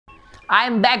I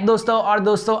am back दोस्तों। और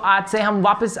दोस्तों आज से हम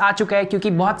वापस आ चुके हैं क्योंकि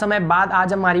बहुत समय बाद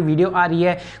आज हमारी वीडियो आ रही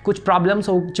है। कुछ प्रॉब्लम्स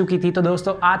हो चुकी थी तो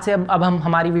दोस्तों आज से अब हम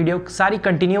हमारी वीडियो सारी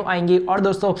कंटिन्यू आएंगी। और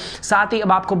दोस्तों साथ ही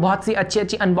अब आपको बहुत सी अच्छी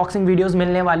अच्छी अनबॉक्सिंग वीडियोस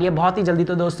मिलने वाली है बहुत ही जल्दी।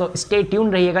 तो दोस्तों स्टे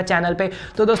ट्यून रहिएगा चैनल पे।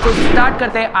 तो दोस्तों स्टार्ट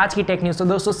करते हैं आज की टेक न्यूज़। तो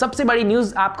दोस्तों सबसे बड़ी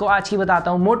न्यूज़ आपको आज की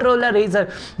बताता हूँ। मोटोरोला रेजर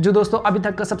जो दोस्तों अभी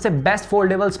तक का सबसे बेस्ट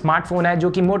फोल्डेबल स्मार्टफोन है, जो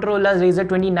कि मोटोरोला रेजर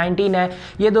 2019 है।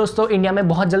 ये दोस्तों इंडिया में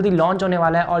बहुत जल्दी लॉन्च होने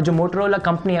वाला है। और जो मोटोरोला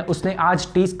कंपनी है उसने आज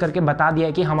टीज करके बता दिया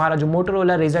है कि हमारा जो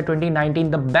Motorola Razr 2019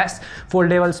 the best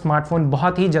foldable smartphone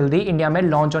बहुत ही जल्दी इंडिया में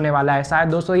लॉन्च होने वाला है। शायद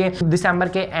दोस्तों ये दिसंबर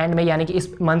के एंड में यानी कि इस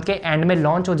मंथ के एंड में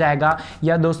लॉन्च हो जाएगा,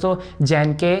 या दोस्तों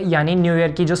जैन के यानी न्यू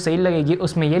ईयर की जो सेल लगेगी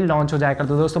उसमें ये लॉन्च हो जाएगा।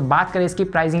 तो दोस्तों बात करें इसकी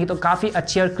प्राइसिंग की तो काफी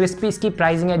अच्छी और क्रिस्पी इसकी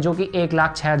प्राइसिंग है, जो कि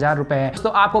 1,06,000 रुपए है। तो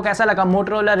आपको कैसा लगा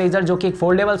मोटोरोला रेजर जो कि एक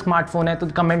फोल्डेबल स्मार्टफोन है, तो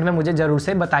कमेंट में मुझे जरूर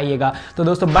से बताइएगा। तो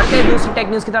दोस्तों बढ़ते हैं दूसरी टेक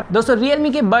न्यूज की तरफ। दोस्तों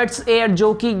Realme के बड्स एयर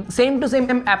जो कि सेम टू सेम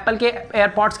एप्पल के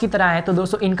एयरपॉड्स की तरह है। तो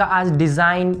दोस्तों इनका आज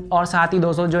डिजाइन और साथ ही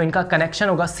दोस्तों जो इनका कनेक्शन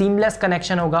होगा सीमलेस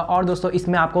कनेक्शन होगा। और दोस्तों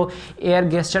इसमें आपको एयर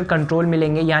गेस्चर कंट्रोल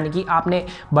मिलेंगे, यानी कि आपने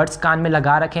बड्स कान में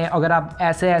लगा रखे हैं, अगर आप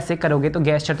ऐसे ऐसे करोगे तो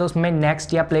गेस्चर तो उसमें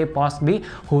नेक्स्ट या प्ले पॉज भी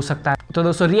हो सकता है। तो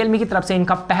दोस्तों Realme की तरफ से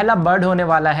इनका पहला बड होने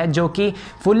वाला है जो कि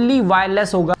फुल्ली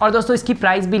वायरलेस होगा। और दोस्तों इसकी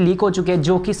प्राइस भी लीक हो चुकी है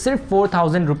जो कि सिर्फ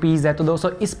 4,000 रुपीज है। तो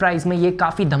दोस्तों इस प्राइस में ये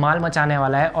काफी धमाल मचाने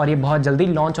वाला है और ये बहुत जल्दी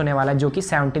लॉन्च होने वाला है, जो कि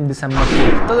 17 दिसंबर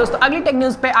को। तो दोस्तों अगली टेक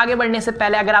न्यूज पे आगे बढ़ने से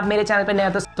पहले अगर आप मेरे चैनल पे नए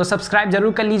हैं तो सब्सक्राइब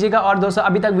जरूर कर लीजिएगा। और दोस्तों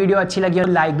अभी तक वीडियो अच्छी लगी और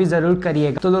लाइक भी जरूर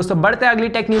करिएगा। तो दोस्तों बढ़ते हैं अगली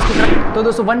टेक न्यूज की तरफ। तो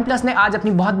दोस्तों OnePlus ने आज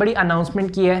अपनी बहुत बड़ी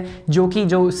अनाउंसमेंट की है, जो कि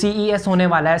जो CES होने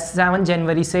वाला है 7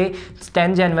 जनवरी से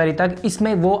 10 जनवरी तक।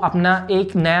 इसमें वो अपना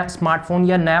एक नया स्मार्टफोन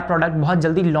या नया प्रोडक्ट बहुत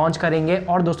जल्दी लॉन्च करेंगे।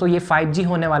 और दोस्तों ये 5G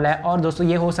होने वाला है। और दोस्तों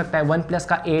ये हो सकता है OnePlus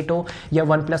का 8 हो या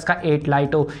OnePlus का 8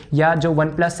 Lite हो, या जो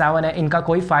OnePlus 7 है इनका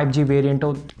कोई 5G वेरिएंट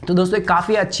हो। तो दोस्तों एक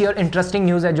काफी अच्छी और इंटरेस्टिंग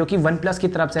न्यूज है जो कि OnePlus की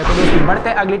तरफ से है। तो दोस्तों बढ़ते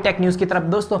हैं अगली टेक न्यूज की तरफ।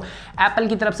 दोस्तों एप्पल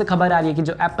की तरफ से खबर आ रही है कि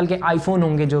जो एप्पल के आईफोन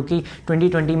होंगे जो कि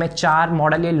 2020 में 4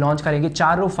 मॉडल ये लॉन्च करेंगे,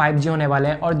 चारों 5G होने वाले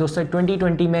हैं। और दोस्तों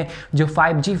 2020 में जो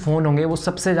 5G फोन होंगे वो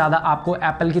सबसे ज्यादा आपको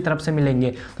एप्पल की तरफ से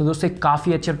मिलेंगे। तो दोस्तों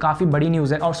काफी अच्छी और काफी बड़ी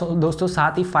न्यूज है। और दोस्तों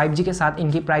साथ ही 5G के साथ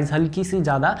इनकी प्राइस हल्की सी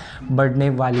ज्यादा बढ़ने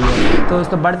वाली है। तो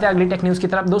दोस्तों बढ़ते हैं अगली टेक न्यूज की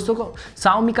तरफ। दोस्तों को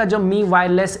Xiaomi का जो मी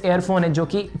वायरलेस एयरफोन है जो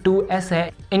कि 2S है,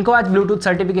 इनको आज ब्लूटूथ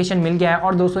सर्टिफिकेशन मिल गया है।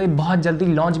 और दोस्तों ये बहुत जल्दी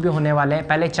लॉन्च भी होने वाले हैं,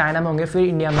 पहले चाइना में होंगे फिर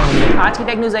इंडिया में होंगे। आज की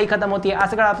टेक न्यूज यही खत्म होती है। आशा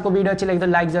करता हूं आपको वीडियो अच्छी लगी तो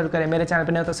लाइक जरूर करें, मेरे चैनल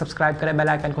पर नहीं हो तो सब्सक्राइब करें, बेल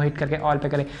आइकन को हिट करके ऑल पे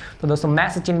करें। तो दोस्तों मैं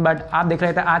सचिन भट्ट, आप देख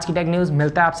रहे थे आज की टेक न्यूज।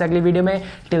 मिलता है आपसे अगली वीडियो में।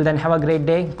 Till then have a great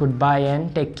day, good bye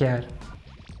and take care.